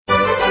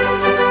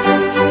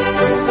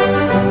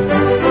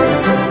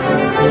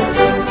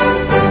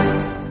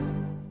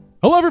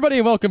everybody,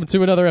 and welcome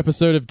to another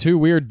episode of Too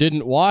Weird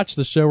Didn't Watch,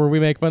 the show where we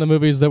make fun of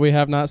movies that we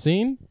have not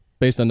seen,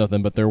 based on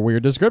nothing but their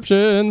weird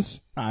descriptions.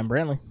 I'm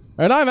Brantley.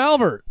 And I'm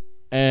Albert.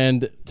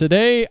 And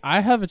today, I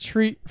have a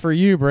treat for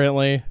you,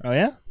 Brantley. Oh,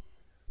 yeah?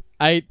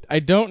 I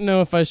don't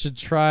know if I should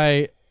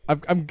try...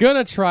 I'm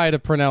gonna try to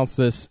pronounce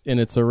this in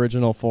its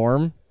original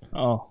form.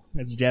 Oh,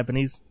 it's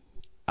Japanese?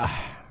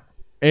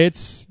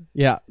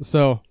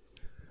 So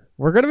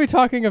we're gonna be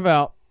talking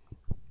about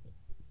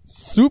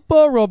Super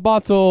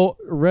Roboto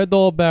Red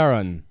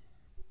Baron.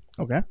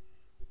 Okay.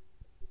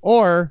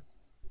 Or,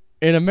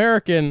 in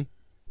American,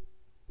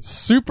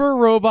 Super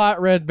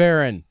Robot Red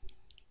Baron.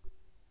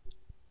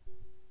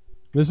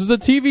 This is a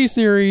TV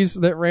series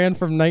that ran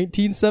from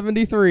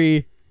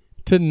 1973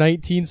 to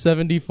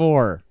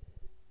 1974.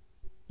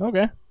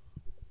 Okay.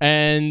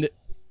 And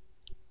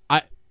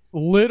I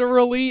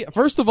literally,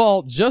 first of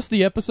all, just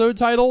the episode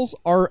titles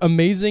are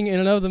amazing in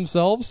and of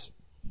themselves.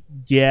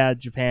 Yeah,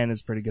 Japan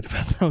is pretty good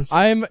about those.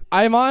 I'm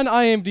on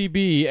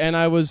IMDb, and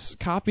I was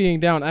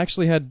copying down. I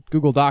actually had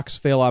Google Docs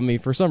fail on me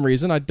for some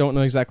reason. I don't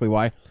know exactly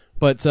why.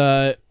 But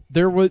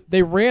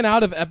they ran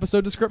out of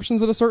episode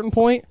descriptions at a certain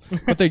point,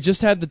 but they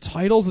just had the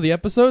titles of the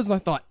episodes, and I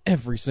thought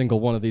every single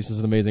one of these is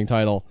an amazing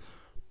title.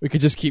 We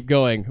could just keep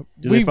going.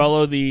 Do they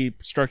follow the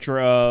structure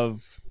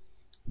of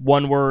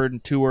one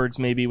word, two words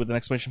maybe with an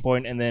exclamation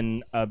point, and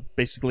then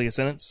basically a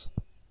sentence?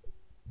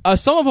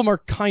 Some of them are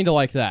kind of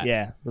like that.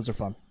 Yeah, those are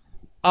fun.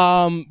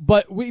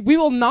 But we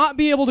will not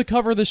be able to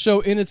cover the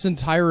show in its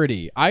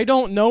entirety. I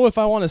don't know if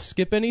I want to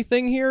skip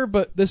anything here,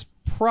 but this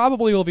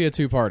probably will be a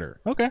two-parter.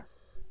 Okay.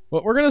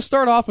 But we're going to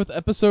start off with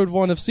episode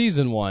 1 of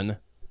season 1,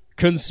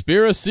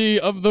 Conspiracy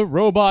of the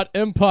Robot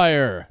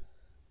Empire,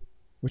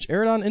 which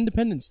aired on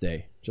Independence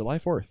Day, July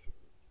 4th.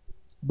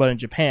 But in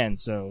Japan,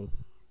 so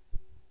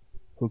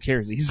who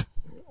cares? These.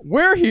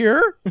 We're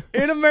here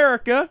in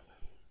America.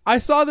 I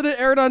saw that it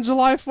aired on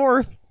July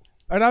 4th,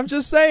 and I'm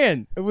just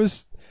saying, it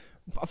was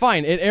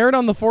fine. It aired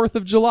on the 4th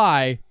of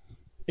July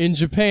in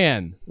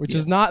Japan, which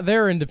is not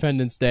their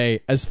Independence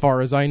Day, as far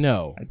as I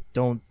know. I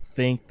don't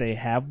think they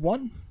have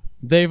one.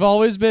 They've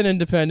always been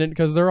independent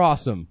because they're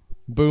awesome.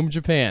 Boom,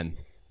 Japan.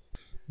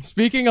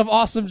 Speaking of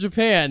awesome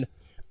Japan,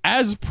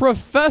 as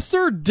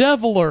Professor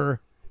Deviler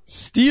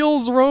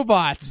steals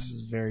robots... This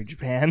is very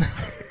Japan.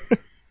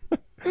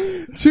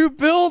 to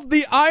build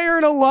the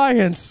Iron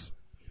Alliance,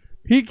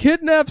 he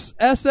kidnaps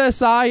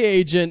SSI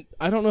agent.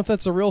 I don't know if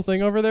that's a real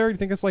thing over there. Do you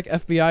think it's like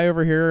FBI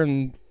over here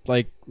and,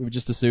 like, we would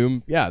just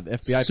assume? Yeah, the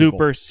FBI Super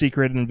people.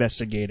 secret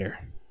investigator.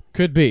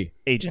 Could be.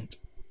 Agent.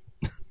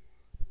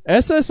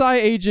 SSI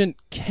agent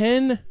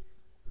Ken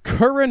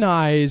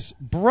Kurenai's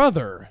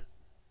brother,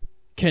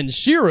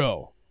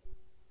 Kenshiro,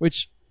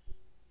 which,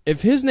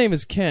 if his name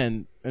is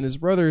Ken and his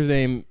brother's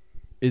name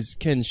is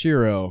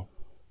Kenshiro,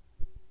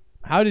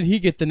 how did he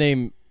get the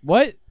name?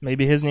 What?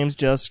 Maybe his name's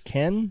just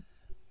Ken?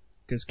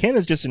 Because Ken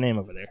is just a name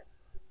over there.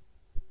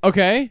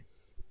 Okay.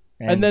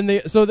 And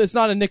then so it's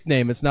not a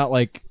nickname. It's not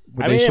like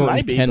they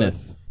shortened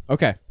Kenneth.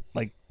 Okay.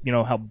 Like, you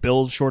know how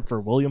Bill's short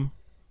for William?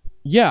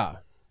 Yeah.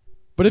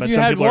 But if you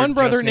had one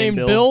brother named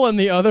Bill and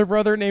the other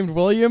brother named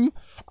William,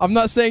 I'm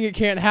not saying it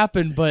can't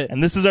happen, but...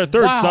 And this is our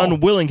third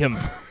son, Willingham.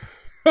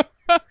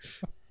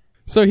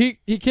 So he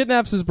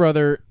kidnaps his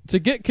brother to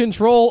get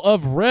control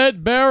of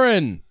Red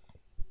Baron,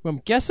 who I'm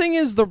guessing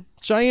is the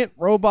giant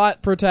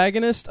robot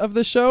protagonist of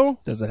the show.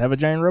 Does it have a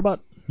giant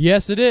robot?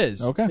 Yes, it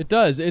is. Okay. It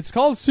does. It's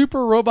called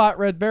Super Robot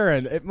Red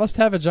Baron. It must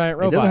have a giant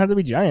robot. It doesn't have to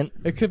be giant.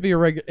 It could be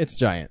It's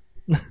giant.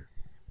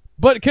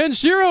 But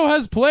Kenshiro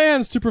has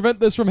plans to prevent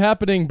this from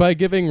happening by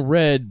giving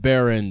Red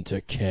Baron to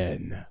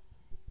Ken.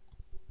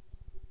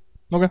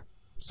 Okay.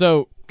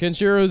 So,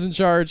 Kenshiro's in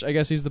charge. I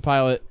guess he's the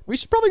pilot. We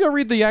should probably go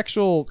read the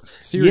actual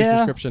series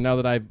description now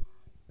that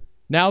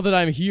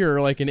I'm here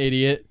like an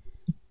idiot.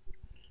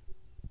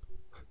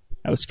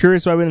 I was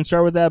curious why we didn't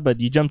start with that,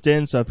 but you jumped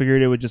in, so I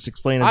figured it would just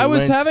explain as I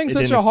was having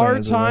such a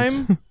hard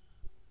time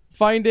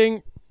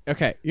finding...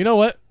 Okay, you know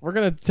what? We're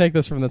going to take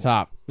this from the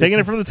top. Taking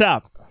it from the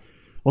top.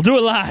 We'll do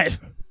it live.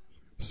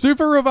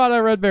 Super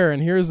Roboto Red Baron.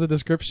 Here's the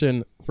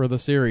description for the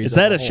series. Is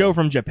that a show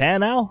from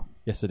Japan now?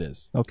 Yes, it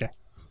is. Okay.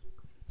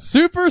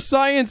 Super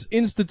Science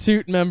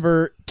Institute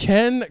member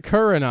Ken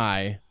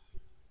Kurenai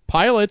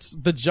pilots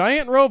the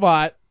giant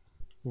robot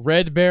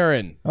Red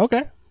Baron.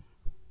 Okay.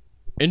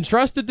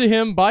 Entrusted to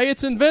him by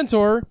its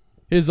inventor,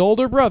 his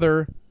older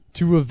brother,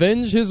 to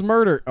avenge his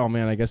murder. Oh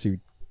man, I guess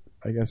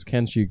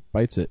Kenshi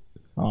bites it.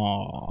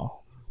 Aww.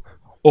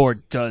 Or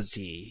does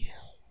he?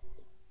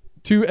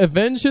 To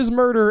avenge his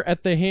murder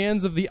at the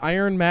hands of the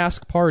Iron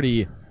Mask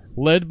Party,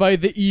 led by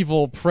the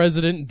evil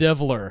President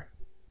Deviler.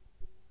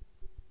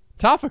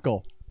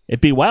 Topical. It'd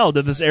be wild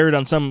if this aired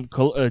on some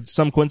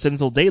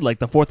coincidental date like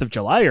the 4th of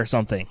July or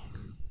something.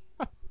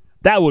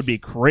 That would be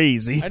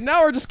crazy. And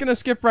now we're just going to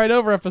skip right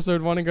over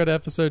episode 1 and go to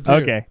episode 2.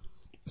 Okay.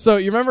 So,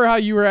 you remember how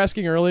you were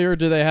asking earlier,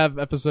 do they have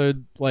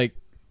episode, like,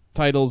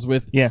 titles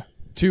with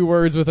 2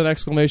 words with an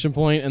exclamation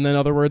point and then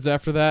other words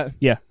after that?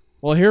 Yeah.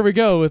 Well, here we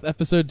go with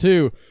episode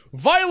 2.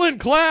 Violent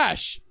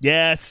Clash!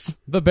 Yes.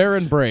 The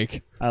Baron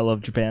Break. I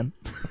love Japan.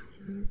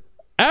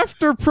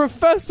 After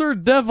Professor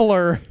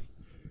Deviler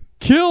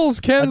kills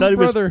I Ken's thought he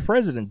brother. was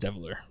President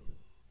Deviler.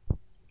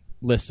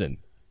 Listen.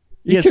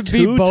 He has could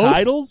be two both.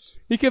 titles?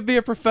 He could be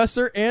a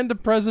professor and a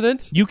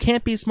president. You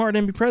can't be smart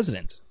and be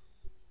president.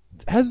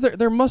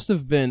 There must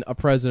have been a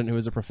president who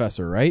was a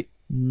professor, right?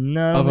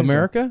 No. I don't Of think so.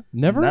 America?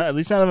 Never? At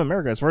least not of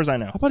America, as far as I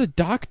know. How about a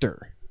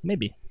doctor?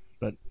 Maybe.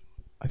 But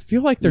I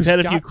feel like there's there's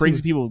had a few got crazy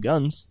to- people with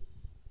guns.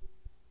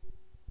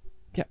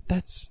 Yeah,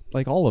 that's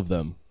like all of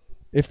them.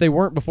 If they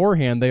weren't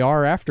beforehand, they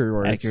are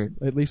afterwards. Accurate.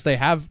 At least they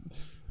have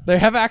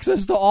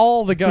access to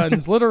all the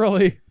guns,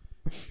 literally.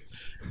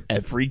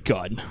 Every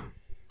gun.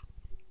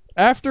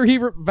 After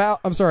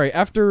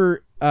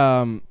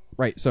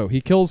so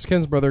he kills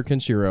Ken's brother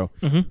Kenshiro.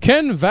 Mhm.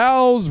 Ken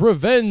vows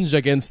revenge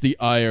against the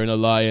Iron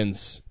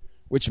Alliance,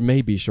 which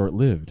may be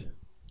short-lived,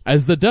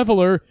 as the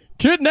Deviler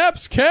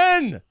kidnaps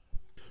Ken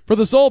for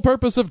the sole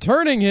purpose of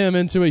turning him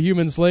into a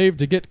human slave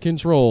to get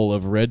control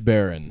of Red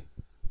Baron.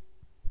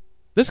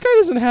 This guy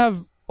doesn't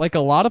have like a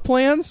lot of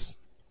plans.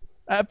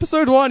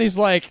 Episode 1, he's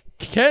like,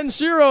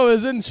 Kenshiro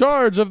is in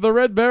charge of the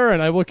Red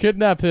Baron. I will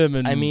kidnap him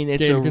and I mean,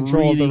 it's gain a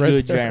control of the really Red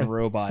good Baron. giant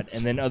robot,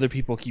 and then other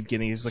people keep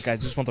getting. He's like, I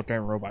just want the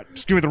giant robot.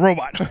 Just give me the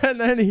robot. And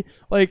then he,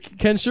 like,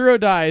 Kenshiro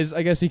dies.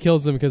 I guess he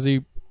kills him because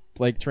he,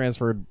 like,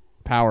 transferred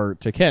power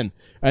to Ken.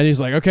 And he's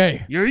like,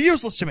 okay, You're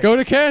useless to me. go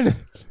to Ken.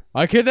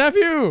 I kidnap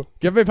you.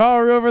 Give me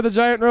power over the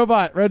giant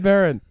robot, Red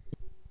Baron.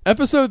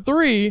 Episode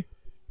 3.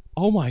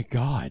 Oh my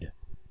god.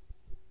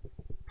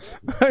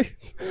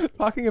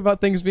 Talking about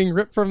things being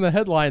ripped from the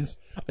headlines.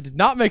 I did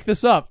not make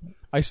this up.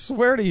 I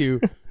swear to you.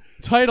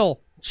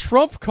 Title,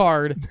 Trump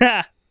Card,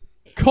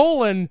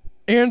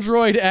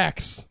 Android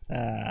X.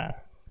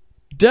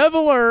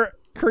 Deviler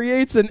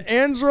creates an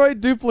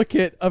android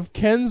duplicate of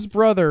Ken's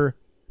brother,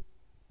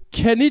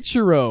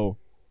 Kenichiro,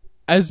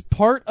 as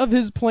part of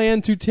his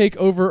plan to take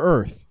over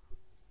Earth.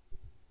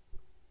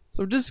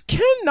 So does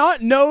Ken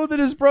not know that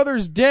his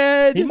brother's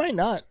dead? He might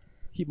not.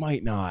 He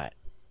might not.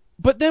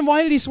 But then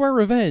why did he swear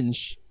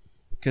revenge?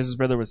 Because his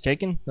brother was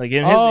taken? Like,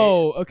 in his,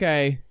 Oh,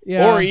 okay.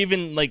 Yeah. Or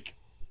even, like,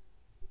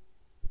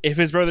 if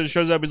his brother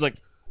shows up, he's like,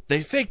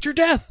 they faked your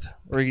death.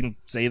 Or he can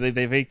say that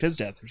they faked his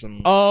death or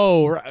something.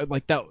 Oh, right,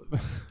 like that.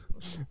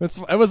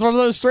 It was one of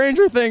those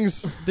Stranger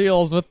Things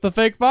deals with the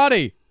fake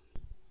body.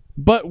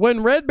 But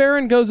when Red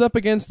Baron goes up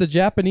against the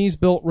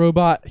Japanese-built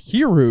robot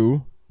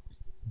Hiru,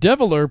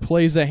 Deviler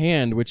plays a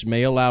hand which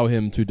may allow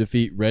him to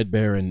defeat Red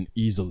Baron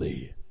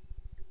easily.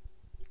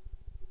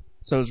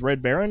 So is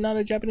Red Baron not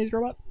a Japanese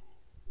robot?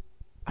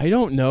 I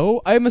don't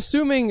know. I'm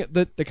assuming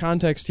that the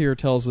context here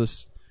tells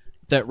us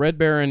that Red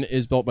Baron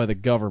is built by the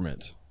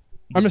government.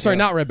 I'm sorry,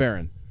 not Red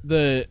Baron.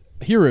 The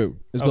Hiru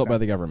is built Okay. by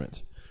the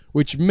government,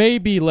 which may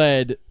be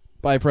led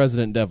by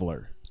President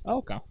Deviler. Oh,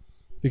 okay.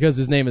 Because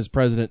his name is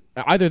President.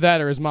 Either that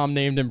or his mom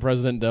named him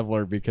President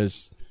Deviler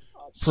because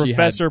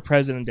Professor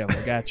President Devil.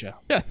 Gotcha.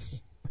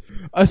 Yes.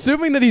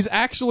 Assuming that he's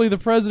actually the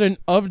president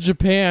of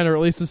Japan, or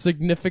at least a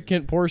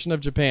significant portion of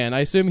Japan.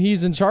 I assume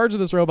he's in charge of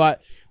this robot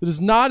that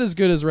is not as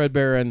good as Red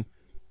Baron.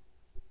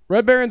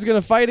 Red Baron's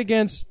going to fight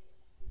against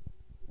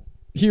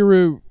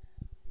Hiru,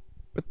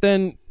 but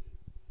then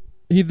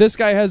this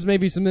guy has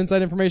maybe some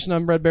inside information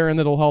on Red Baron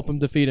that'll help him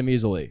defeat him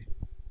easily.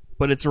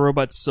 But it's a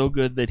robot so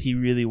good that he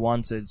really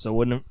wants it, so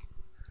wouldn't...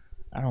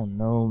 I don't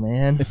know,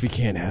 man. If he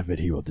can't have it,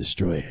 he will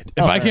destroy it.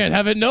 If Oh, I right. can't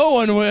have it, no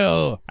one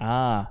will.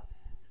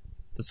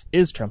 This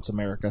is Trump's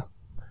America.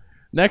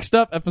 Next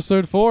up,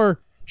 episode 4,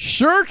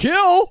 Sure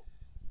Kill!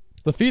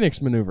 The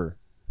Phoenix Maneuver.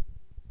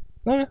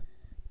 Okay.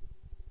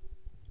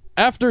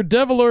 After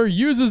Deviler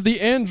uses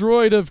the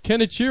android of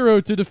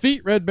Kenichiro to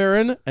defeat Red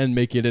Baron and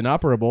make it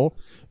inoperable,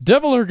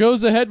 Deviler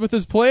goes ahead with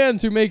his plan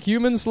to make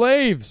human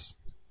slaves.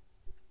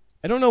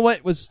 I don't know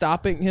what was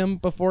stopping him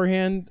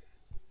beforehand.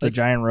 The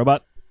giant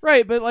robot?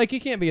 Right, but like he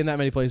can't be in that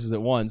many places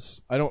at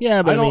once. I don't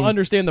Yeah, but I don't I mean-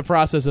 understand the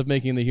process of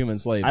making the human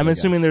slaves. I'm I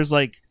assuming guess. there's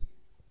like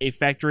a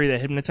factory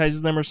that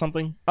hypnotizes them or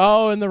something.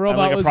 Oh, and the robot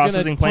Like a was going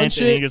processing to plant, punch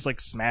and then you it, just like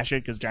smash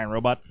it because giant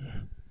robot.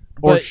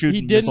 Or but shoot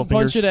he missile didn't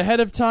punch fingers. it ahead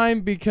of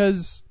time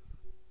because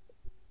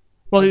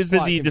Well, he was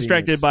plot busy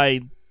distracted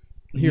by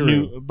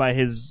Hiru. by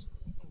his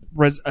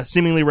a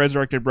seemingly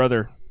resurrected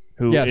brother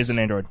who is Yes. an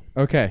android.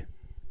 Okay.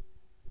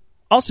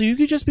 Also, you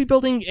could just be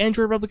building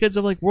android replicas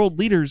of like world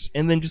leaders,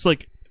 and then just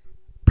like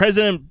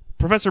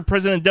Professor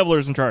President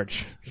Deviler's in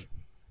charge.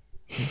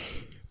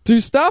 To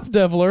stop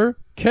Deviler,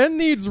 Ken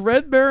needs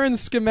Red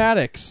Baron's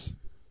schematics.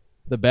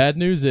 The bad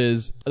news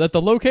is that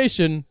the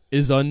location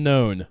is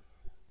unknown.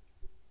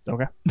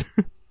 Okay.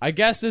 I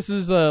guess this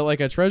is like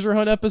a treasure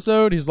hunt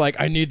episode. He's like,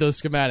 I need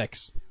those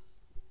schematics.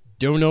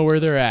 Don't know where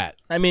they're at.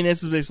 I mean,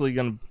 this is basically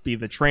going to be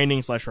the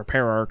training /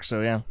 repair arc.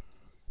 So yeah,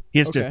 he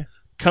has Okay. to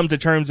come to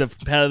terms of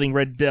battling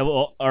Red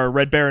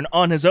Baron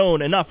on his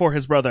own and not for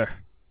his brother.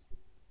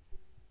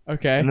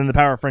 Okay. And then the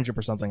power of friendship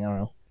or something. I don't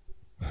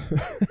know.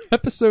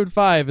 Episode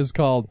 5 is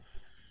called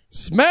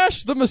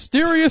Smash the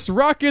Mysterious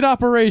Rocket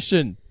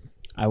Operation.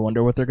 I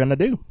wonder what they're going to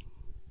do.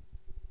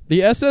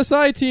 The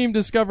SSI team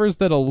discovers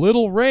that a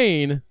little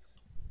rain...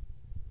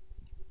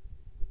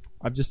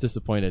 I'm just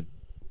disappointed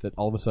that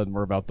all of a sudden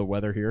we're about the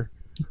weather here.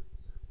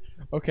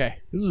 Okay.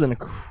 This is an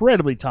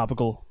incredibly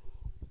topical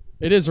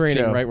It is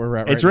raining show. right where we're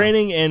at right It's now.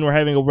 raining, and we're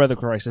having a weather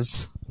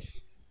crisis.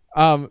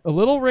 A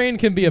little rain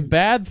can be a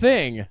bad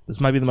thing This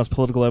might be the most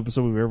political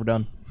episode we've ever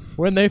done.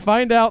 when they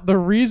find out the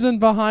reason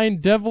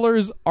behind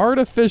Devler's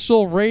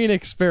artificial rain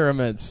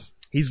experiments.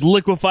 He's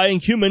liquefying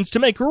humans to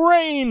make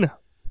rain!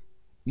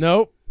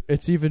 Nope.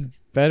 It's even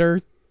better,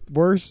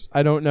 worse,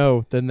 I don't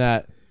know, than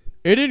that.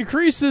 It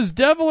increases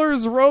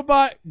Devler's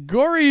robot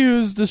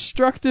Goryu's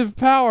destructive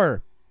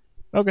power.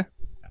 Okay.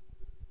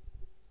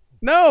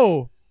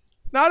 No!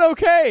 Not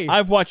okay!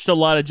 I've watched a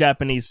lot of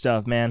Japanese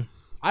stuff, man.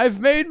 I've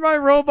made my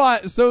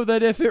robot so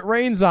that if it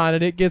rains on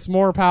it, it gets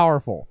more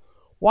powerful.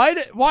 Why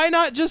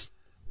not just,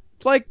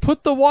 like,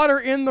 put the water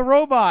in the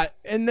robot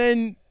and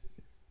then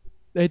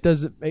it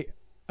doesn't make...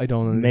 I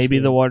don't understand. Maybe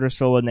the water's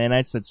filled with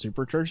nanites that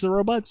supercharge the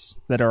robots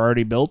that are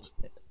already built.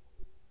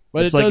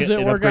 But It's it like doesn't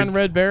it work on upgrades-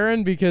 Red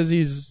Baron because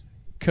he's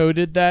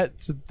coded that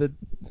to the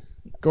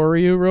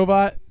Goryu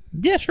robot?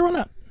 Yeah, sure, why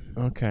not?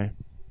 Okay.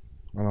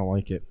 I don't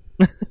like it.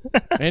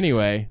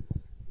 Anyway,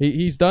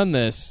 he's done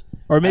this.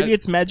 Or maybe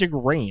it's magic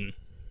rain.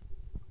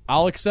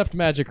 I'll accept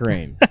Magic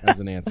Rain as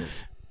an answer.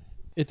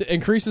 It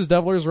increases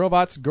Devler's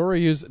robot's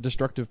Goryu's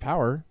destructive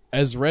power,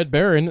 as Red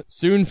Baron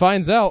soon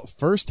finds out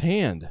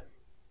firsthand.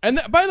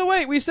 And by the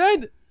way, we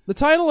said the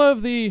title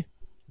of the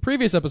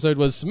previous episode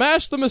was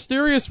Smash the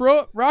Mysterious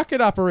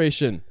Rocket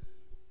Operation.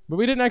 But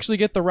we didn't actually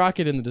get the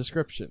rocket in the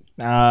description.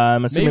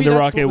 I'm assuming Maybe the that's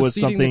rocket what was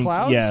seeding something. the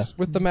clouds Yeah,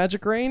 with the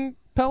Magic Rain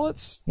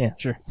pellets? yeah,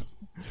 sure.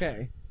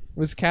 Okay.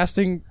 Was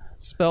casting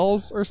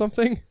spells or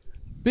something?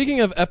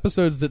 Speaking of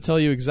episodes that tell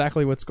you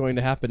exactly what's going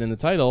to happen in the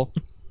title,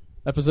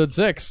 episode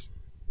 6,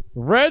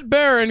 Red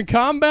Baron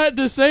Combat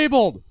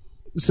Disabled.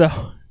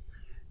 So,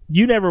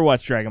 you never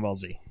watched Dragon Ball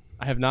Z.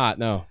 I have not,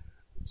 no.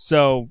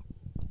 So,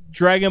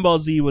 Dragon Ball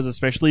Z was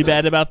especially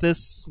bad about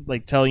this,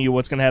 like telling you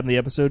what's going to happen in the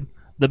episode.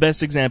 The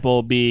best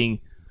example being,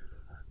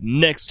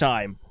 next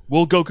time,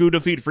 will Goku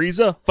defeat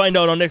Frieza? Find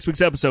out on next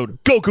week's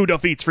episode. Goku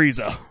defeats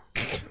Frieza.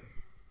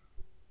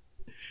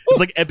 It's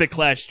like Epic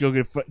Clash,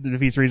 Goku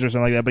defeats Frieza or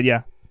something like that, but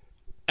yeah.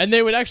 And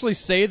they would actually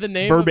say the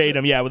name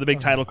Verbatim, yeah, with a big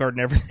title card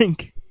and everything.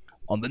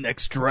 On the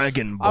next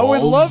Dragon Ball I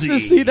would love Z. to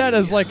see that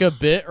as like a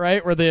bit,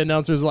 right? Where the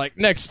announcer's like,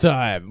 next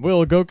time,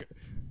 we'll go...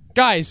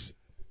 Guys,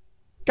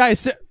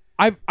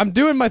 I'm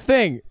doing my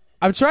thing.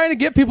 I'm trying to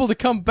get people to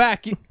come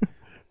back.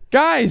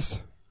 Guys!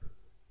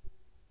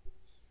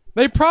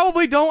 They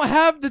probably don't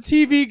have the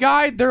TV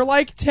guide. They're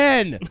like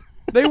 10.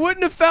 They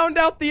wouldn't have found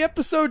out the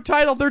episode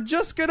title. They're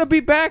just going to be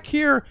back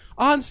here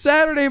on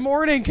Saturday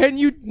morning. Can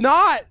you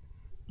not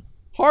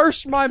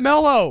harsh my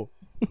mellow?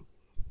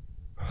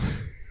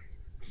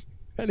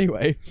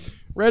 Anyway,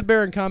 Red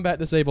Baron Combat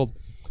Disabled.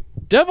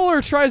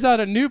 Devler tries out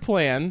a new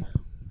plan.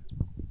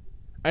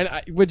 And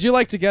would you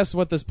like to guess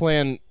what this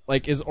plan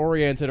like is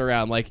oriented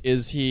around? Like,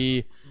 is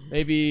he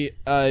maybe,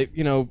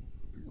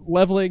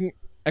 leveling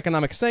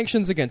economic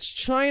sanctions against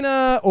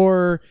China,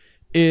 or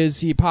is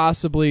he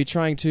possibly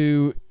trying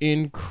to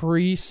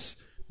increase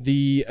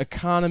the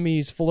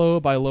economy's flow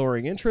by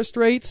lowering interest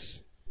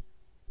rates?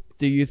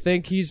 Do you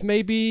think he's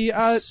maybe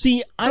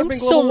See, I'm curbing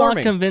still global not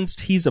warming?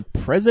 convinced he's a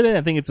president.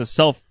 I think it's a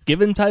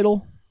self-given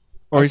title.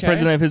 Or he's Okay.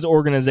 president of his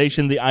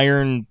organization, the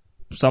Iron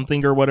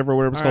something or whatever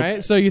it's all called.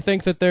 right? So you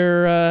think that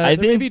they're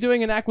think- maybe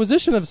doing an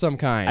acquisition of some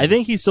kind? I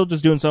think he's still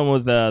just doing something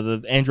with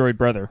the android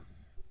brother.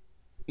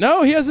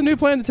 No, he has a new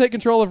plan to take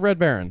control of Red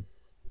Baron.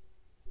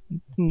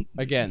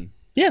 Again.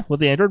 Yeah, with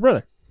the android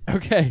brother.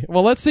 Okay,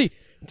 well, let's see.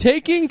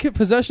 Taking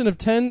possession of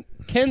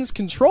Ken's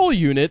control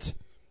unit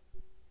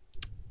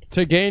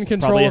to gain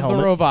control Probably a of the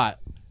helmet. robot.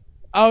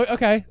 Oh,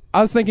 okay.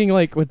 I was thinking,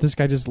 like, what, this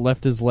guy just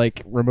left his,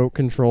 like, remote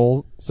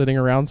control sitting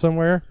around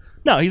somewhere?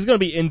 No, he's going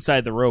to be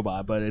inside the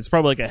robot, but it's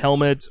probably like a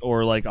helmet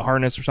or like a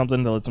harness or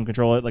something that lets him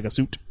control it, like a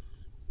suit.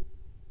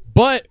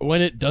 But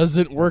when it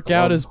doesn't work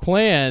out as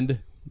planned,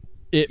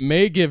 it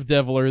may give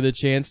Devler the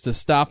chance to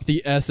stop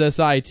the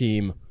SSI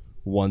team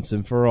once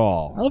and for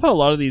all. I love how a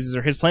lot of these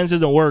are his plans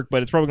doesn't work,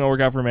 but it's probably going to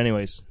work out for him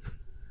anyways.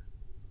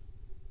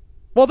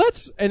 Well,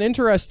 that's an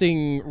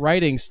interesting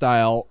writing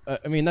style.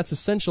 I mean, that's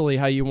essentially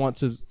how you want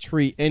to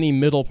treat any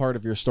middle part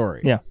of your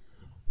story. Yeah.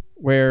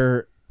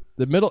 Where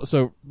the middle...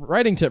 So,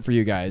 writing tip for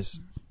you guys.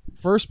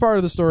 First part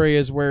of the story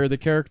is where the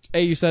character...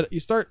 Hey, you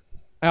start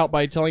out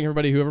by telling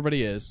everybody who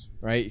everybody is,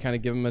 right? You kind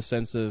of give them a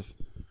sense of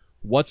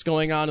what's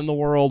going on in the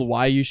world,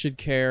 why you should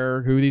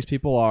care, who these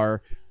people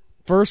are.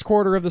 First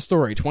quarter of the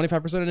story,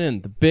 25%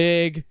 in, the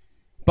big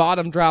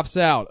bottom drops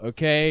out,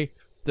 okay?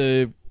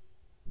 The...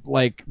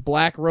 like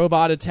black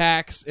robot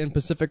attacks in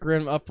Pacific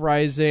Rim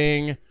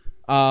Uprising.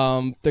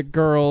 The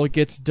girl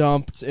gets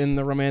dumped in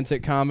the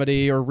romantic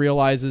comedy, or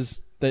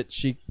realizes that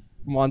she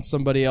wants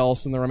somebody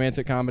else in the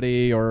romantic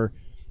comedy, or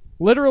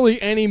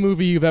literally any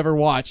movie you've ever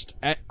watched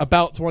at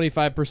about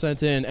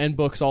 25% in, and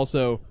books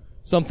also,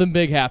 something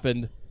big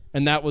happened,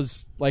 and that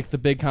was like the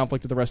big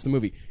conflict of the rest of the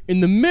movie. In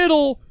the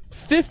middle,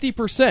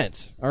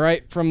 50%, all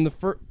right, from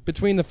the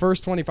between the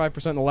first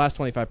 25% and the last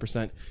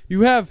 25%,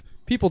 you have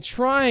people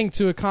trying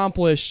to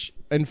accomplish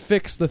and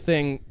fix the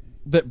thing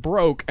that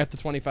broke at the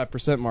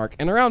 25% mark.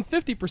 And around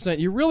 50%,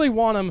 you really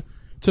want them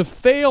to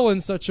fail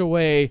in such a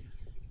way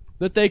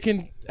that they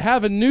can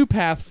have a new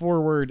path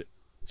forward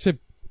to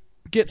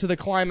get to the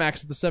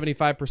climax at the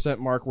 75%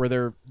 mark where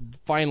they're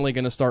finally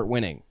going to start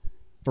winning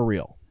for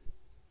real.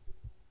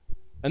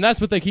 And that's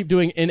what they keep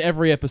doing in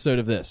every episode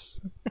of this.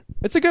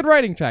 It's a good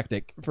writing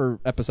tactic for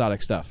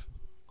episodic stuff.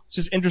 It's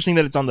just interesting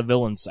that it's on the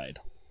villain side.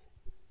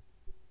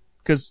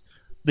 Because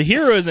the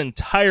hero is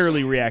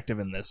entirely reactive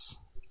in this.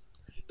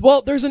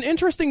 Well, there's an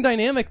interesting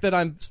dynamic that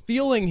I'm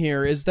feeling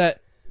here is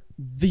that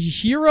the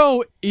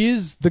hero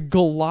is the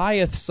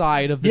Goliath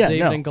side of the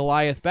David and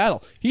Goliath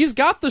battle. He's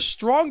got the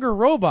stronger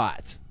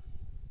robot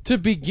to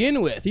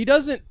begin with. He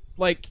doesn't,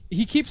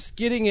 he keeps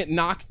getting it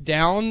knocked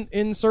down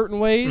in certain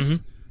ways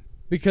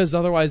because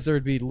otherwise there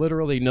would be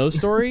literally no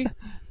story.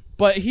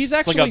 But he's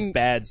actually... It's like a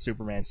bad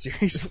Superman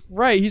series.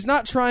 Right. He's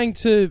not trying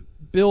to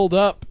build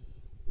up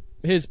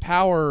his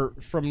power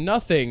from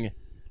nothing.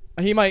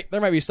 There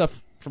might be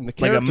stuff from the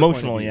character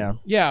emotional, point of view.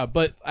 yeah. Yeah,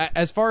 but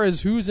as far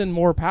as who's in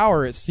more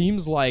power, it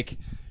seems like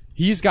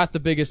he's got the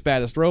biggest,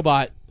 baddest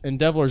robot, and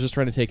Devler's just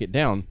trying to take it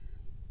down.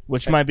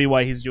 Which might be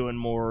why he's doing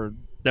more...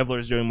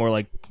 Devler's doing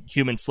more,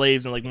 human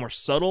slaves and, more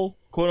subtle,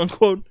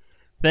 quote-unquote,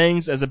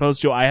 things, as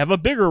opposed to, I have a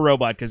bigger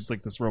robot, because,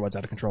 this robot's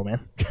out of control,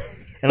 man.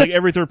 And,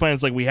 every third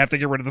planet's we have to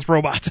get rid of this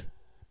robot.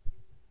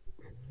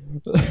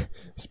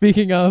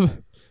 Speaking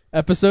of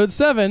Episode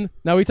 7,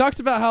 now we talked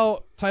about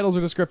how titles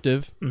are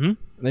descriptive, and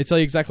they tell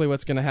you exactly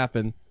what's going to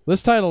happen.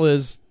 This title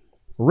is,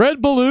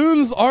 Red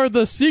Balloons Are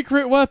the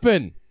Secret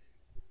Weapon.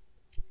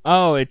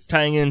 Oh, it's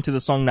tying into the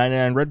song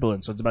 99 Red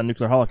Balloons, so it's about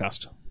nuclear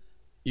holocaust.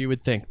 You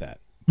would think that.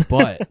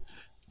 But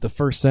the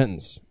first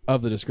sentence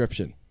of the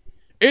description,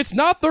 it's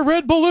not the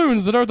red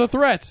balloons that are the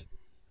threat.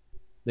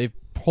 They've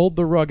pulled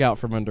the rug out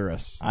from under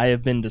us. I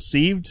have been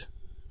deceived.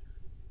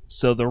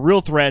 So the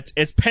real threat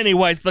is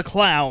Pennywise the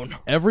Clown.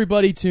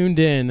 Everybody tuned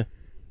in,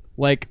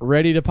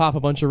 ready to pop a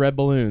bunch of red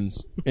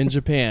balloons in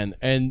Japan,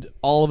 and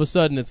all of a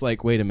sudden it's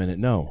wait a minute,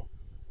 no.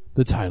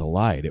 The title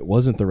lied. It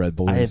wasn't the red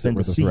balloons that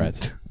were the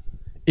threat.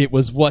 It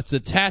was what's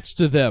attached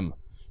to them.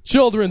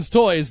 Children's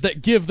toys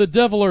that give the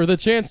Deviler the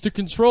chance to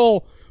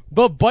control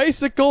the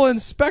Bicycle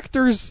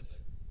Inspector's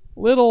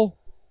little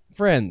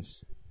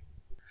friends.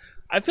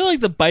 I feel like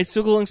the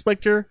Bicycle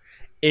Inspector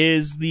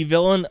is the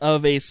villain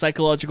of a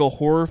psychological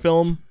horror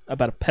film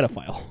about a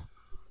pedophile.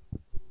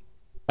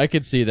 I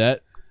could see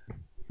that.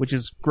 Which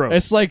is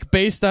gross. It's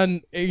based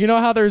on, you know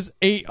how there's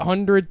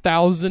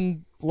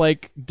 800,000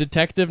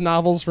 detective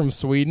novels from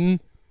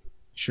Sweden?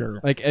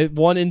 Sure.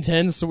 1 in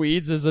 10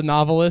 Swedes is a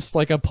novelist,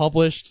 a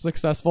published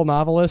successful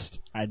novelist.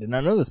 I did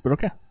not know this, but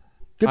okay.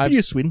 Good for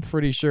you, Sweden.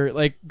 Pretty sure.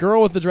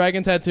 Girl with the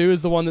Dragon Tattoo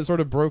is the one that sort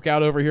of broke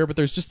out over here, but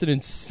there's just an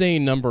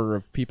insane number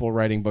of people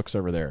writing books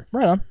over there.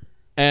 Right on.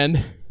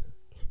 And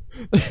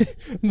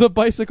the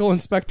Bicycle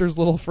Inspector's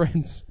little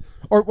friends.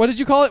 Or what did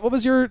you call it? What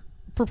was your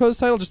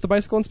proposed title? Just the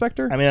Bicycle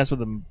Inspector? I mean, that's what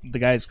the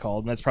guy's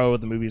called, and that's probably what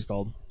the movie's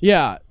called.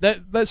 Yeah,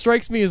 that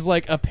strikes me as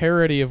a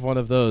parody of one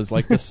of those,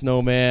 the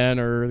Snowman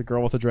or the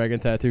Girl with the Dragon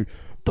Tattoo.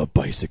 The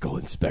Bicycle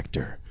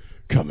Inspector,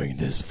 coming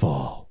this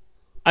fall.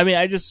 I mean,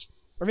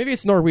 Or maybe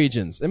it's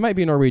Norwegians. It might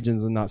be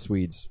Norwegians and not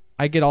Swedes.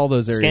 I get all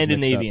those areas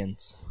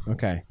Scandinavians. mixed up.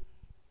 Okay.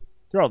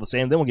 They're all the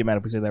same. They won't get mad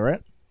if we say that,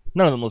 right?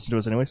 None of them listen to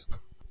us anyways.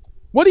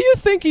 What do you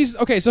think he's...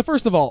 Okay, so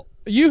first of all,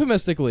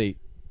 euphemistically,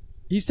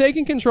 he's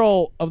taking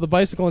control of the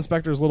Bicycle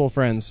Inspector's little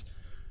friends.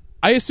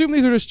 I assume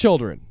these are just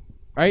children,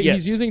 right?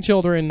 Yes. He's using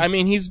children. I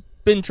mean, he's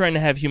been trying to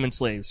have human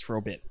slaves for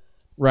a bit.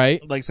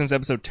 Right? Since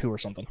episode 2 or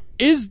something.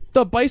 Is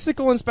the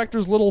Bicycle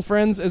Inspector's little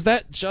friends, is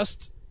that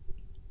just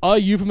a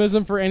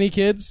euphemism for any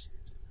kids?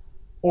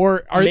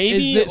 Or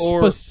is it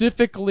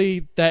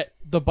specifically that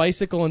the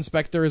Bicycle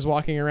Inspector is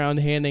walking around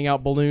handing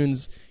out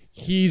balloons,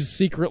 he's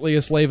secretly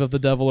a slave of the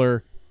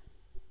Deviler?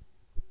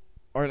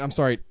 Or, I'm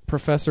sorry,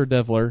 Professor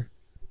Deviler.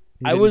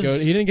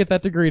 He didn't get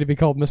that degree to be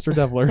called Mr.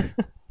 Deviler.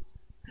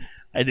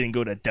 I didn't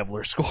go to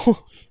Deviler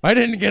school. I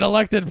didn't get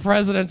elected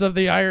president of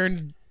the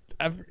Iron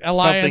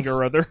Alliance something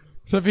or other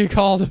to be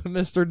called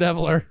Mr.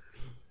 Deviler.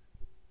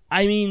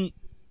 I mean,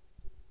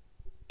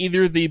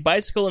 either the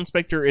Bicycle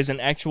Inspector is an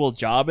actual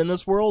job in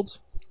this world,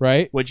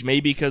 right? Which may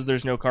be because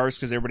there's no cars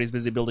because everybody's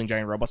busy building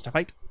giant robots to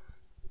fight,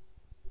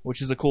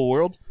 which is a cool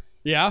world.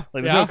 Yeah.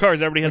 There's no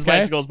cars, everybody has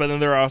bicycles, but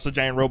then there are also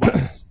giant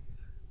robots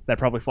that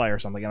probably fly or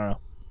something, I don't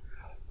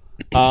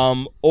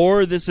know.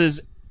 Or this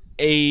is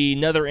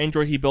another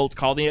android he built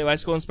called the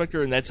Bicycle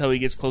Inspector, and that's how he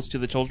gets close to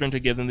the children to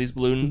give them these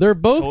balloon They're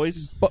both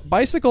toys.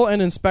 Bicycle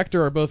and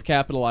Inspector are both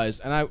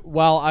capitalized, and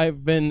while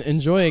I've been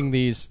enjoying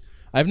these,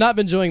 I've not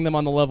been enjoying them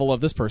on the level of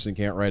this person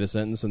can't write a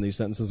sentence, and these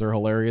sentences are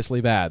hilariously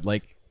bad.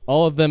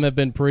 All of them have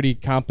been pretty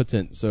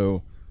competent,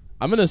 so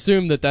I'm going to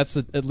assume that that's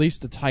at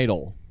least a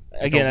title.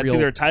 Again, that's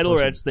either a title or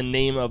that's the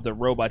name of the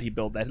robot he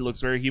built. That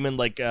looks very human,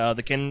 like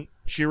the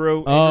Kenshiro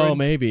android. Oh,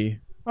 maybe.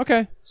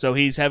 Okay. So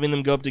he's having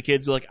them go up to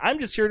kids, be like, I'm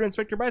just here to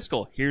inspect your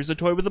bicycle. Here's a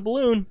toy with a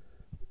balloon.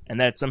 And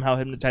that somehow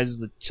hypnotizes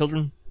the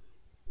children.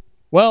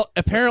 Well,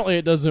 apparently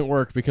it doesn't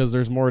work because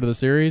there's more to the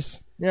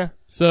series. Yeah.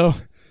 So,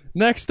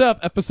 next up,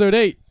 episode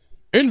 8.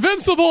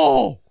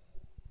 Invincible!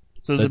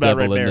 So this is The about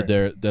Red devil in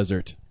Baron. the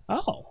desert.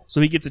 Oh,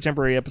 so he gets a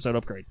temporary episode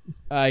upgrade.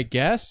 I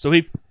guess. So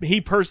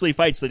he personally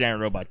fights the giant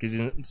robot because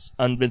he's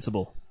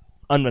invincible.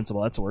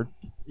 Invincible, that's a word.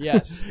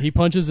 Yes. He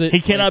punches it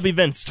He cannot be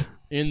vinced.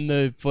 in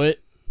the foot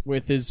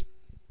with his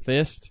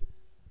fist.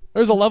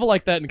 There's a level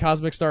like that in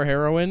Cosmic Star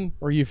Heroine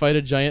where you fight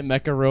a giant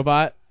mecha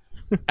robot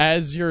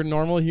as your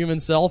normal human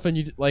self, and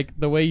you like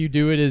the way you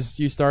do it is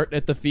you start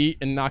at the feet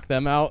and knock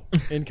them out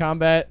in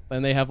combat,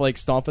 and they have like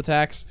stomp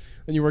attacks,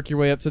 and you work your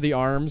way up to the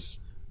arms,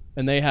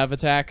 and they have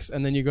attacks,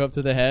 and then you go up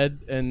to the head,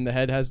 and the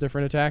head has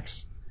different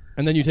attacks,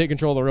 and then you take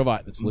control of the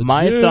robot. It's legit.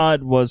 My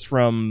thought was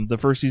from the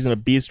first season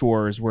of Beast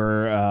Wars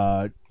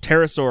where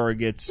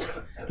Pterosaur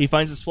he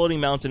finds this floating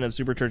mountain of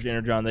supercharged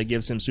energon that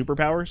gives him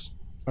superpowers.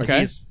 Like, Okay.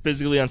 he's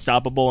physically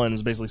unstoppable and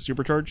is basically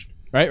supercharged.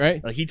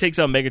 Right. Like he takes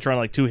out Megatron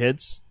like 2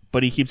 hits,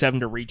 but he keeps having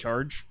to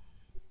recharge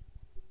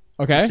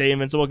to Okay. stay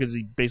invincible because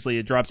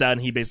it drops out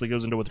and he basically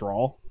goes into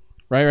withdrawal.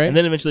 Right. And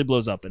then eventually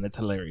blows up, and it's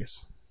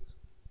hilarious.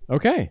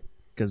 Okay.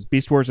 Because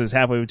Beast Wars is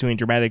halfway between a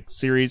dramatic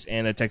series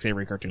and a Tex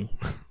Avery cartoon.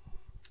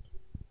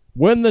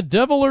 When the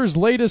Deviler's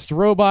latest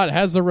robot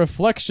has a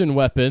reflection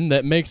weapon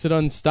that makes it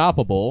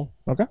unstoppable,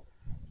 Okay.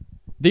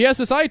 the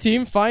SSI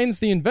team finds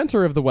the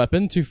inventor of the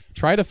weapon to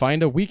try to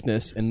find a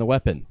weakness in the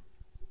weapon.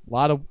 A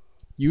lot of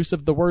use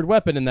of the word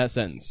weapon in that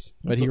sentence,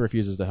 but he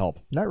refuses to help.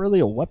 Not really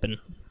a weapon.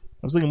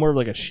 I was thinking more of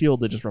like a shield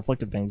that just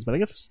reflected things, but I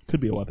guess it could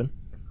be a weapon.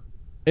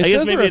 It I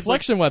guess says a maybe it's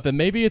reflection weapon.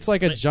 Maybe it's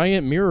like a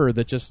giant mirror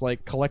that just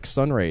like collects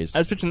sun rays. I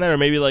was picturing that, or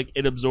maybe like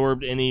it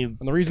absorbed any. And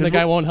the reason the 'cause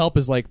guy won't help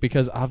is like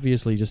because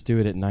obviously just do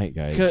it at night,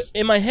 guys.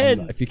 in my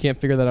head, If you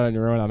can't figure that out on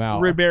your own, I'm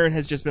out. Red Baron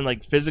has just been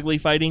like physically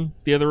fighting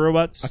the other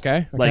robots.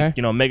 Okay. Like,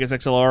 Megas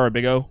XLR or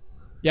Big O.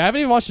 Yeah, I haven't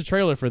even watched the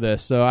trailer for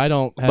this, so I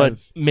don't have But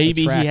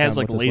maybe a track he has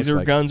on like what this laser looks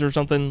like. guns or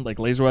something, like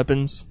laser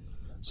weapons.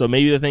 So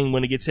maybe the thing,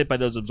 when it gets hit by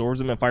those, absorbs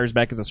them and fires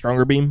back as a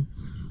stronger beam.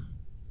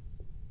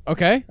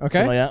 Okay.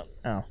 Something like that.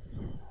 Oh.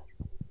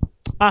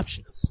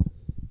 Options.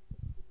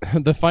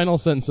 The final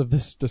sentence of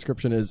this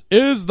description is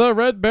the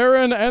Red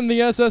Baron and the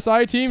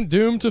SSI team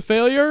doomed to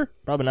failure?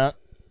 Probably not.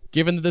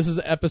 Given that this is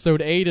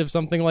episode 8 of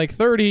something like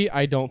 30,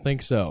 I don't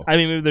think so. I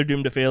mean, maybe they're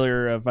doomed to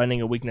failure of finding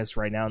a weakness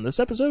right now in this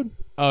episode.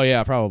 Oh,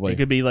 yeah, probably. It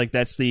could be like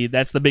that's the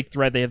big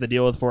threat they have to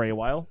deal with for a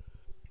while.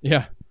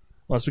 Yeah.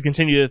 Unless we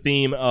continue the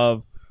theme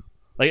of,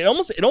 like, it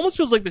almost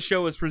feels like the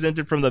show is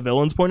presented from the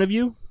villain's point of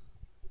view.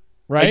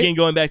 Right? Again,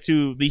 going back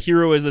to the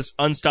hero is this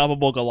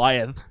unstoppable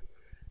Goliath,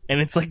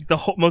 and it's like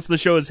most of the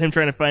show is him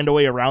trying to find a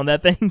way around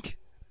that thing.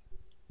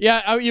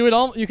 Yeah, you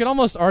could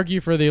almost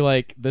argue for the,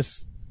 like,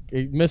 this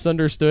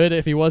misunderstood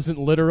if he wasn't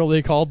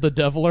literally called the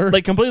Deviler.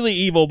 Like, completely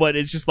evil, but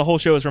it's just the whole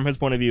show is from his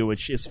point of view,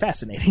 which is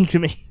fascinating to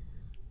me.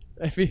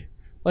 If he,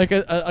 like,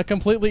 a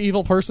completely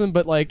evil person,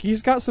 but, like,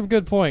 he's got some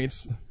good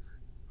points.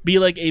 Be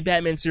like a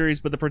Batman series,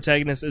 but the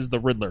protagonist is the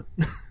Riddler.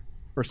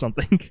 Or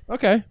something.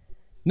 Okay.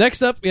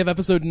 Next up, we have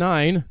episode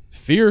 9,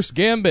 Fierce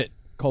Gambit,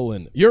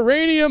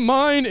 Uranium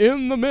Mine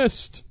in the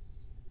Mist.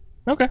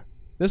 Okay.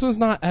 This one's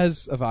not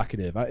as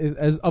evocative.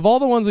 As of all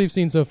the ones we've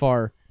seen so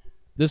far,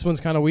 this one's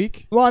kind of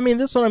weak. Well, I mean,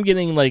 this one I'm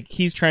getting, like,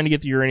 he's trying to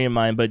get the uranium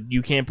mine, but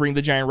you can't bring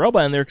the giant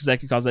robot in there because that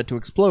could cause that to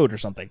explode or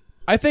something.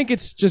 I think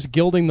it's just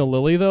gilding the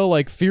lily, though,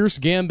 like Fierce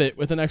Gambit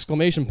with an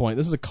exclamation point.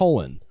 This is a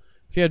colon.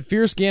 If you had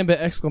Fierce Gambit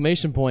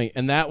exclamation point,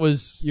 and that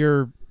was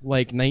your,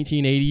 like,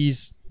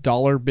 1980s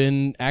dollar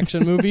bin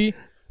action movie,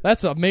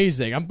 that's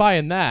amazing. I'm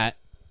buying that.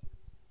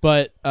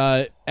 But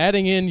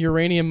adding in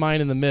Uranium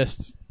Mine in the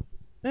Mist,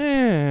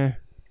 It's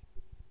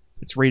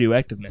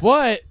radioactiveness.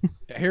 But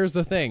here's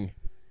the thing.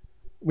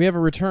 We have a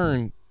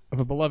return of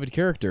a beloved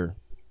character.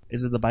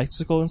 Is it the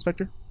bicycle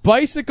inspector?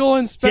 Bicycle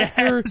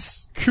Inspector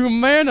Yes!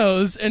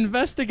 Kumano's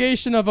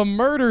investigation of a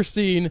murder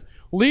scene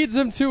leads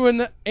him to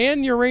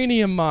an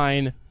uranium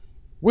mine,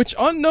 which,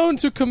 unknown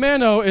to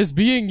Kumano, is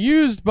being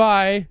used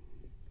by...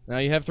 Now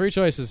you have 3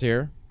 choices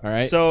here. All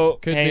right. So,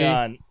 Could hang be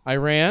on.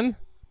 Iran.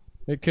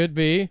 It could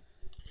be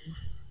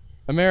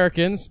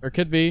Americans, or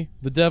could be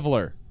the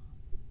Deviler.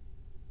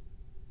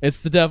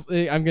 It's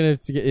the I'm gonna.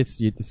 It's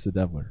the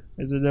Deviler.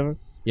 Is it different?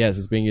 Yes,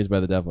 it's being used by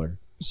the Deviler.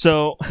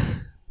 So,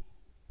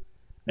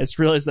 I just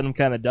realized that I'm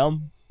kind of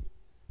dumb.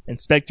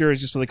 Inspector is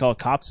just what they call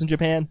cops in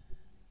Japan.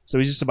 So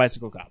he's just a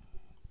bicycle cop.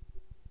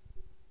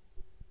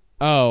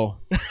 Oh.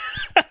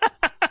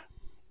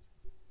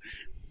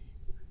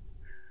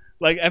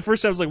 Like, at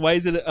first I was like, why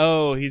is it...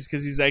 Oh,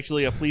 because he's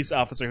actually a police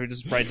officer who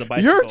just rides a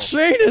bicycle. Your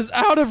chain is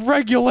out of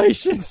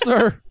regulation,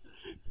 sir.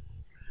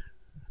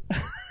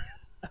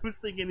 I was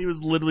thinking he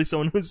was literally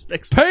someone who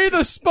inspects... Pay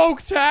the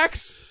spoke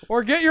tax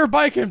or get your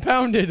bike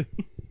impounded.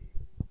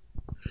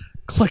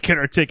 Click it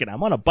or ticket.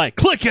 I'm on a bike.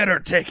 Click it or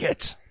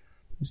ticket.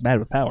 He's mad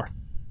with power.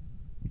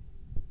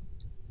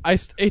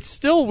 It's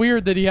still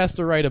weird that he has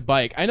to ride a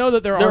bike. I know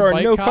that there There are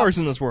bike no cops. cars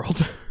in this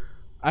world.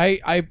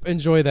 I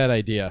enjoy that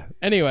idea.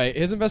 Anyway,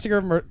 his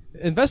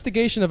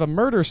investigation of a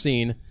murder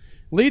scene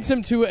leads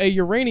him to a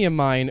uranium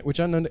mine, which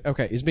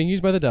is being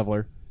used by the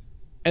Deviler,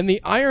 and the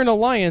Iron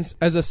Alliance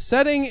as a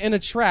setting and a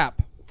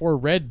trap for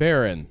Red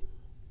Baron.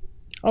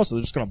 Oh, so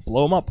they're just going to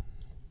blow him up.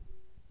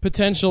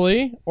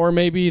 Potentially, or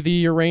maybe the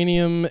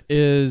uranium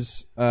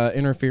is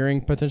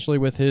interfering potentially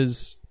with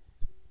his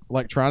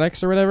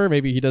electronics or whatever.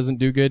 Maybe he doesn't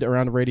do good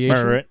around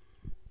radiation. Right.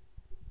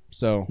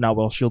 So Not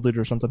well shielded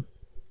or something.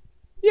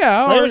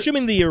 yeah, I'm or,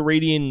 assuming the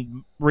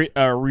uranium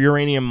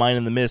mine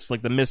in the mist,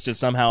 like the mist is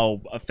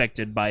somehow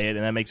affected by it,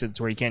 and that makes it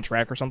to where you can't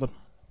track or something.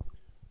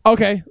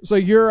 okay. So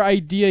your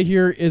idea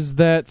here is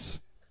that,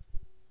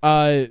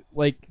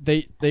 like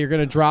they're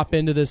gonna drop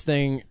into this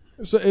thing.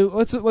 So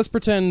let's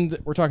pretend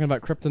we're talking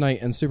about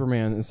kryptonite and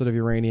Superman instead of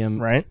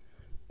uranium, Right.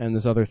 and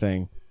this other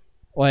thing.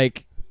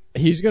 Like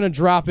he's gonna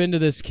drop into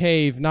this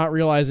cave, not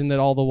realizing that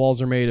all the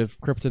walls are made of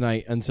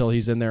kryptonite until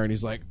he's in there, and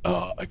he's like,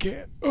 "Oh, I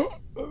can't.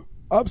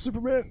 I'm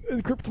Superman,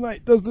 and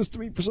kryptonite does this to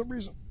me for some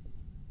reason."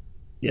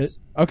 Yes.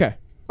 Okay.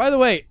 By the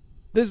way,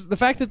 the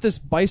fact that this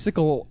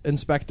bicycle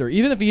inspector,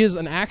 even if he is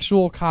an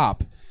actual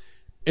cop,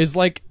 is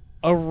like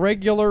a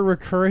regular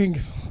recurring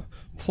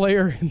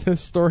player in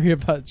this story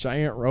about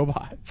giant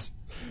robots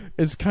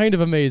is kind of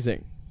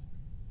amazing.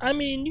 I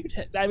mean,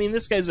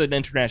 this guy's an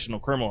international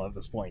criminal at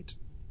this point.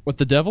 With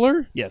the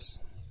Deviler? Yes.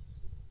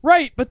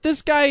 Right, but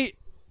this guy,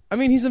 I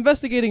mean, he's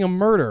investigating a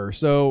murder,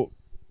 so...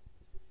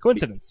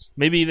 Coincidence.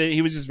 Maybe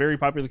he was just a very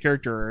popular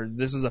character, or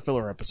this is a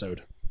filler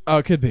episode. Oh,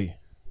 it could be.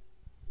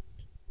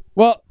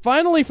 Well,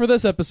 finally for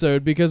this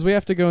episode, because we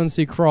have to go and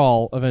see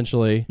Crawl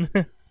eventually,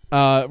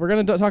 we're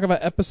going to talk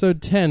about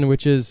episode 10,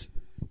 which is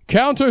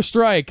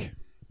Counter-Strike,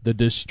 the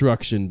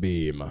Destruction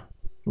Beam.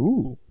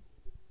 Ooh.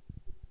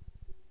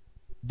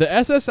 The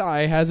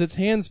SSI has its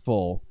hands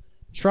full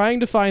trying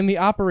to find the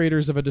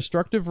operators of a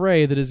destructive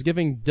ray that is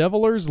giving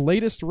Deviler's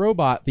latest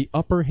robot the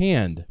upper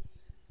hand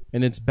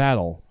in its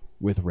battle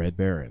with Red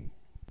Baron.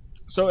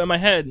 So in my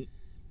head,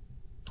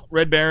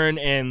 Red Baron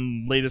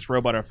and latest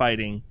robot are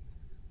fighting,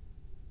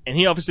 and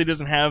he obviously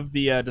doesn't have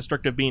the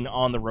destructive beam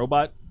on the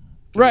robot.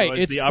 Right,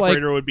 it's the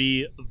operator would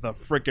be the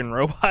frickin'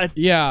 robot.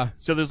 Yeah.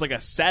 So there's like a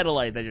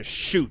satellite that just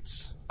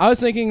shoots. I was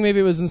thinking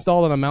maybe it was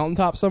installed on a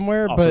mountaintop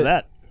somewhere, Also but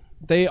that.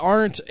 they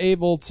aren't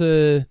able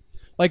to...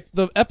 Like,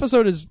 the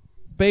episode is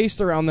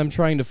based around them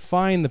trying to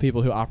find the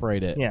people who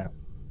operate it. Yeah.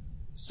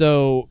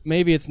 So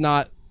maybe it's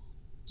not...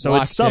 So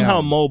it's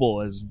somehow down.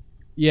 mobile is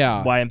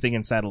why I'm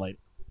thinking satellite.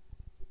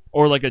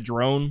 Or like a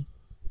drone.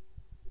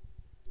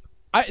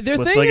 The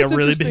with thing like a that's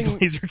really big interesting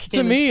laser to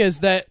cannon. me is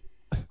that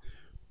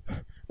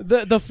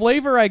the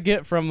flavor I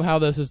get from how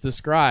this is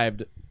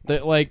described,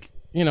 that, like,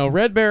 you know,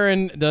 Red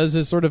Baron does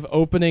his sort of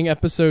opening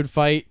episode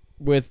fight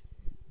with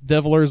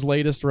Deviler's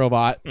latest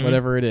robot,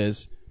 whatever it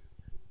is,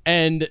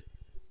 and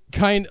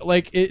kind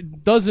like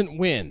it doesn't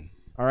win.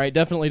 All right,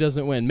 definitely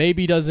doesn't win.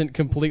 Maybe doesn't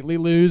completely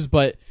lose,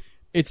 but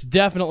it's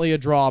definitely a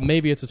draw.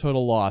 Maybe it's a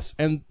total loss.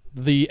 And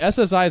the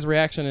SSI's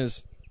reaction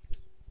is,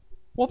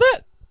 well,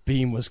 that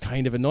beam was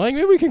kind of annoying.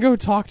 Maybe we can go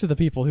talk to the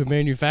people who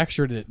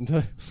manufactured it and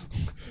to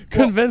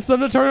convince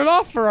them to turn it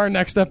off for our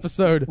next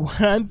episode.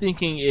 What I'm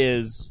thinking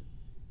is,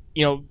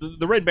 you know,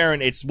 the Red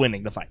Baron, it's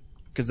winning the fight.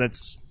 Because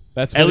that's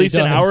what at least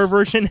he in does. our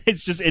version,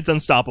 it's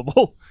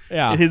unstoppable.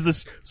 Yeah. It is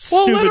this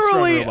Well, stupid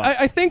literally, strong robot.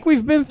 I think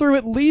we've been through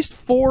at least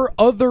 4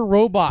 other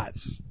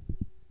robots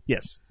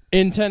Yes.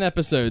 in 10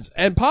 episodes,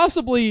 and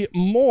possibly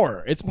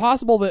more. It's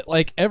possible that,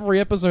 like, every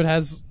episode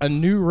has a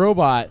new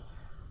robot,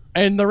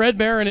 and the Red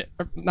Baron,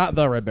 not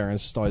the Red Baron,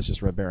 it's just always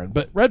just Red Baron,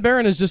 but Red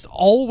Baron is just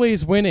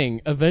always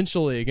winning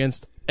eventually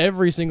against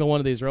every single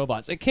one of these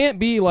robots. It can't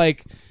be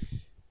like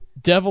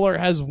Deviler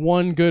has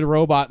one good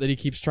robot that he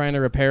keeps trying to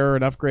repair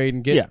and upgrade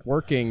and get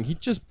working. He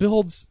just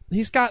builds,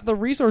 he's got the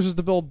resources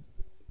to build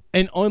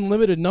an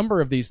unlimited number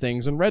of these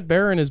things, and Red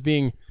Baron is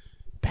being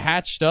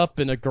patched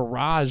up in a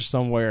garage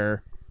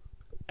somewhere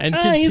and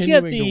he's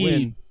got continuing to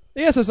win.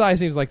 The SSI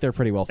seems like they're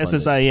pretty well funded.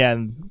 SSI,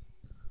 and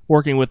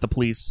working with the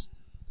police.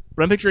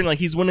 But I'm picturing, like,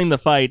 he's winning the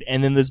fight,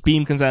 and then this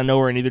beam comes out of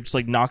nowhere and either just,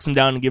 like, knocks him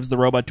down and gives the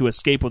robot to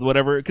escape with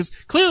whatever. Because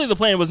clearly the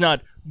plan was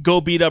not,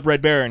 go beat up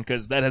Red Baron,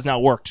 because that has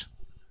not worked.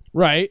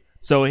 Right.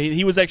 So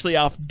he was actually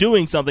off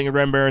doing something, and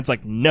Red Baron's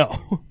like,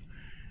 no.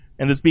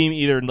 And this beam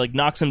either, like,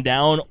 knocks him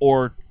down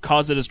or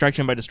causes a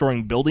distraction by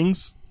destroying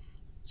buildings.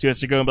 So he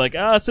has to go and be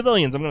like,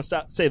 civilians, I'm going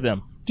to save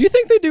them. Do you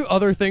think they do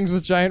other things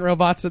with giant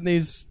robots in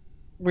these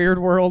weird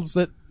worlds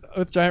that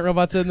with giant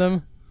robots in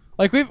them?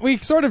 Like, we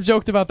sort of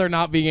joked about there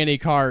not being any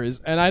cars,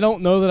 and I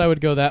don't know that I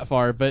would go that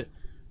far, but,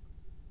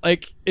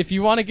 like, if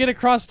you want to get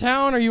across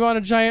town or you want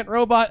a giant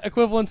robot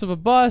equivalent of a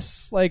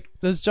bus, like,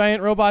 does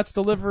giant robots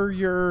deliver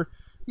your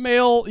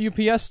mail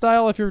UPS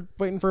style if you're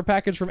waiting for a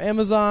package from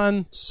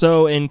Amazon?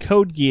 So in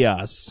Code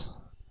Geass,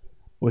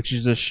 which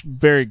is a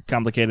very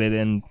complicated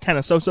and kind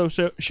of so-so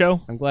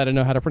show. I'm glad I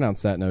know how to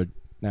pronounce that node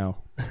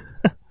now.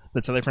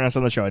 That's how they pronounce it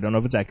on the show. I don't know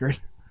if it's accurate.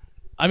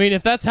 I mean,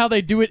 if that's how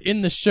they do it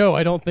in the show,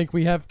 I don't think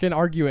we can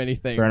argue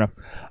anything. Fair enough.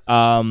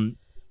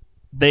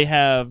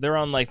 They're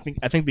on, like,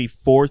 I think the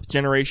 4th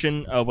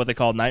generation of what they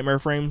call nightmare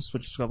frames,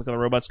 which is called the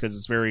robots, because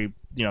it's very,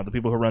 you know, the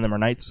people who run them are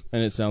knights.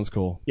 And it sounds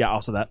cool. Yeah,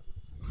 also that.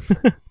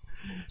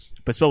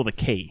 But spelled with a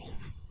K,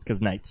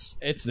 because knights.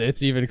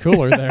 It's even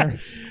cooler there.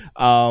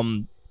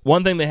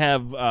 One thing they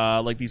have,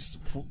 like, these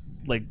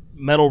like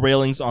metal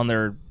railings on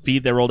their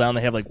feet that roll down.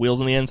 They have like wheels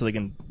on the end so they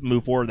can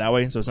move forward that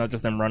way. So it's not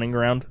just them running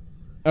around.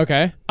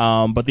 Okay.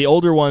 But the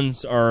older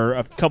ones are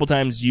a couple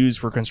times used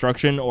for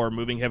construction or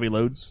moving heavy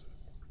loads.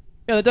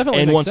 Yeah, that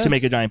definitely And makes once sense. to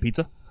make a giant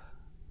pizza.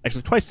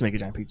 Actually, twice to make a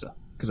giant pizza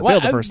because it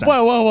failed the first time.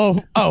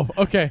 Whoa. Oh,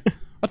 okay.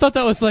 I thought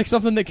that was like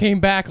something that came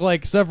back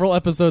like several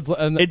episodes.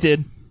 And It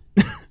did.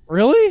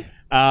 Really?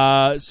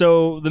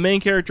 So the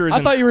main character is.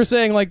 I thought you were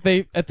saying like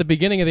they at the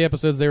beginning of the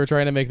episodes they were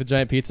trying to make the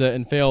giant pizza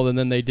and failed, and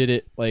then they did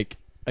it like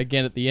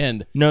again at the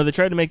end. No, they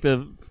tried to make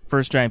the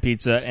first giant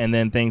pizza, and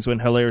then things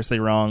went hilariously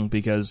wrong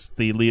because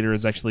the leader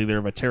is actually leader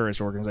of a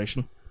terrorist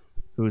organization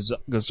who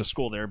goes to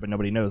school there, but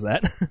nobody knows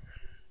that.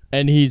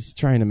 And he's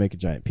trying to make a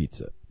giant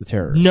pizza. The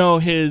terrorist. No,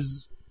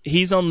 he's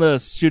on the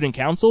student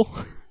council.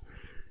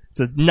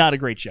 It's not a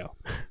great show.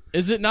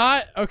 Is it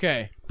not?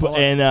 Okay. But,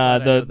 Well, and I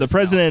know the this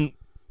president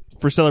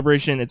for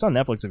celebration, it's on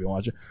Netflix if you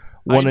watch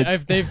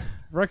it. they've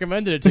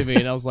recommended it to me,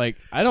 and I was like,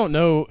 I don't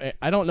know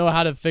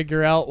how to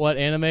figure out what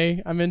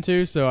anime I'm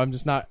into, so I'm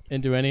just not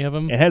into any of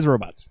them. It has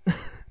robots.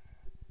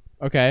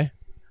 Okay.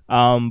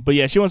 But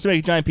yeah, she wants to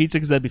make a giant pizza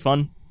because that'd be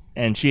fun.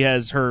 And she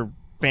has her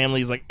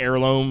family's like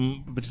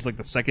heirloom, which is like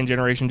the second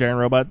generation giant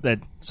robot that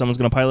someone's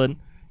going to pilot,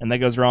 and that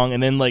goes wrong.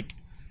 And then like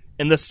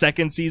in the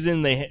second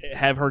season, they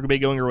have her be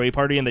going away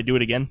party, and they do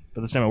it again,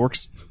 but this time it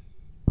works.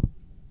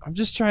 I'm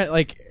just trying,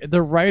 like,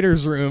 the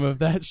writer's room of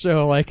that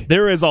show, like,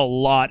 There is a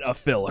lot of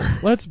filler.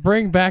 let's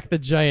bring back the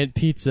giant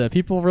pizza.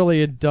 People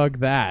really dug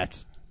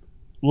that.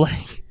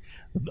 Like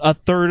a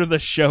third of the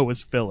show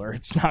is filler.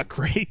 It's not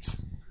great.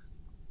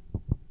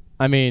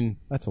 I mean,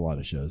 that's a lot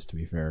of shows, to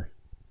be fair.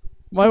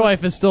 My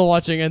wife is still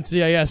watching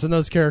NCIS, and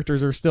those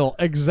characters are still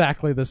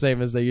exactly the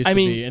same as they used to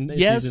be in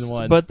season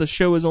 1. But the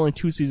show is only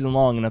 2 seasons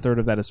long, and a third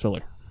of that is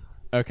filler.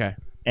 Okay.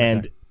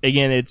 And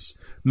again, its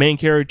main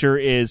character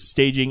is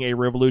staging a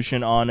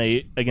revolution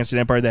against an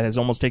empire that has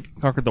almost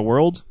conquered the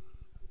world,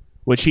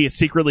 which he is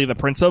secretly the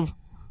prince of.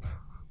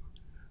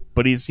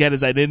 But he's got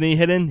his identity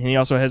hidden, and he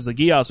also has the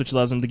Gios, which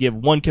allows him to give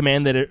one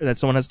command that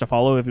someone has to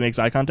follow if he makes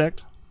eye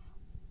contact.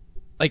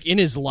 Like, in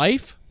his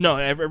life? No,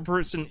 every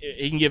person,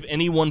 he can give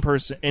any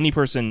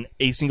person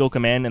a single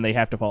command, and they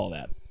have to follow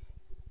that.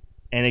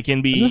 And it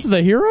can be... And this is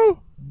the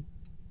hero?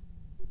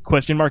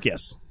 Question mark,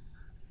 yes.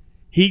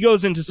 He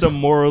goes into some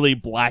morally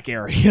black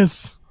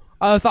areas.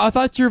 I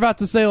thought you were about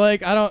to say,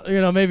 like, I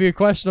don't, maybe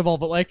questionable,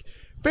 but, like,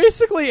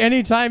 basically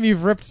any time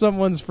you've ripped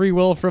someone's free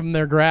will from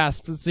their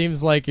grasp, it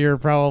seems like you're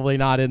probably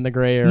not in the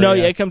gray area. No,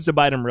 yeah, it comes to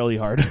bite him really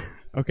hard.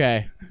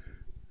 Okay.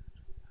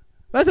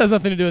 That has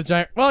nothing to do with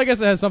giant... Well, I guess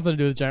it has something to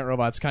do with giant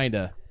robots,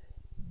 kinda.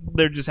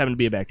 There just happened to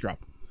be a backdrop.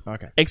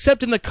 Okay.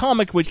 Except in the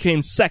comic, which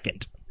came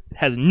second. It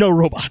has no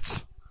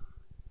robots.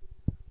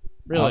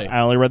 Really? I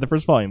only read the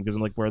first volume because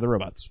I'm like, where are the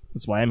robots?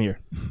 That's why I'm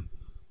here.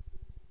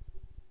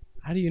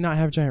 How do you not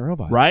have giant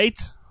robots? Right?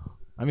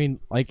 I mean,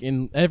 like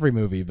in every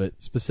movie,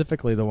 but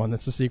specifically the one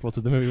that's a sequel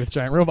to the movie with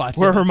giant robots.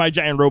 Where are my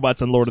giant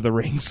robots in Lord of the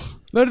Rings?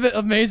 That would have been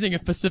amazing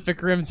if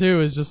Pacific Rim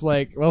 2 is just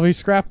like, well, we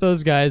scrapped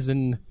those guys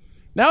and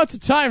now it's a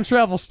time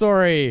travel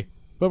story,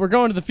 but we're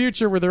going to the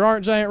future where there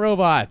aren't giant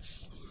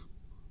robots.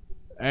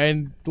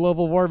 And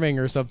global warming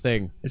or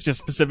something. It's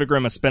just Pacific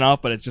Rim, a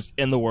spinoff, but it's just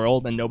in the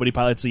world and nobody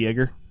pilots a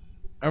Jaeger.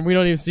 And we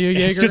don't even see a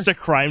Jaeger. It's just a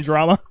crime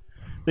drama.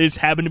 They just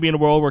happen to be in a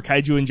world where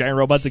kaiju and giant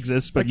robots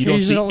exist, but you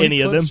don't see Occasionally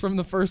any of them. clips from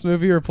the first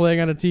movie are playing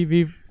on a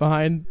TV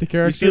behind the You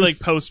characters. see like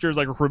posters,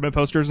 like recruitment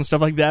posters and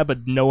stuff like that,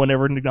 but no one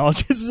ever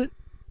acknowledges it.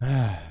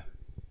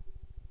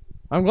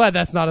 I'm glad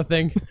that's not a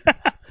thing.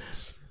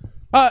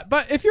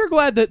 But if you're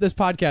glad that this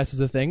podcast is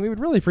a thing, we would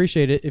really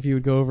appreciate it if you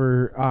would go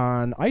over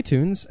on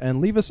iTunes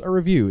and leave us a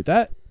review.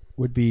 That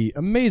would be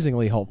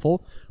amazingly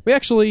helpful. We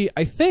actually,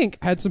 I think,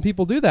 had some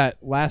people do that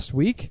last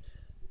week.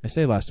 I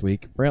say last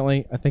week.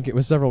 Apparently, I think it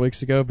was several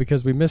weeks ago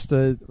because we missed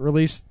a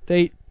release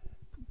date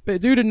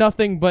due to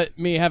nothing but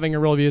me having a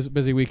really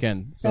busy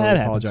weekend. So I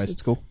apologize.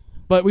 It's cool.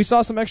 But we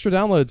saw some extra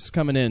downloads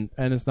coming in,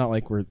 and it's not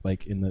like we're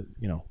like in the,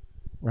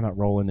 we're not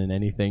rolling in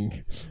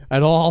anything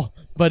at all.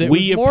 But it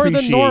was more than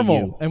appreciate normal,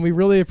 you. and we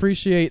really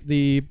appreciate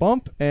the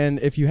bump. And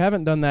if you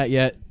haven't done that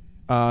yet,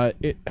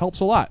 it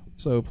helps a lot.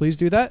 So please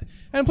do that,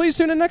 and please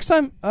tune in next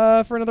time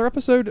for another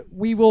episode.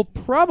 We will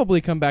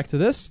probably come back to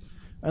this,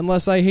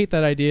 unless I hate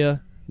that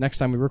idea next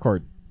time we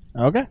record.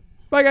 Okay.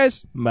 Bye,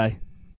 guys. Bye.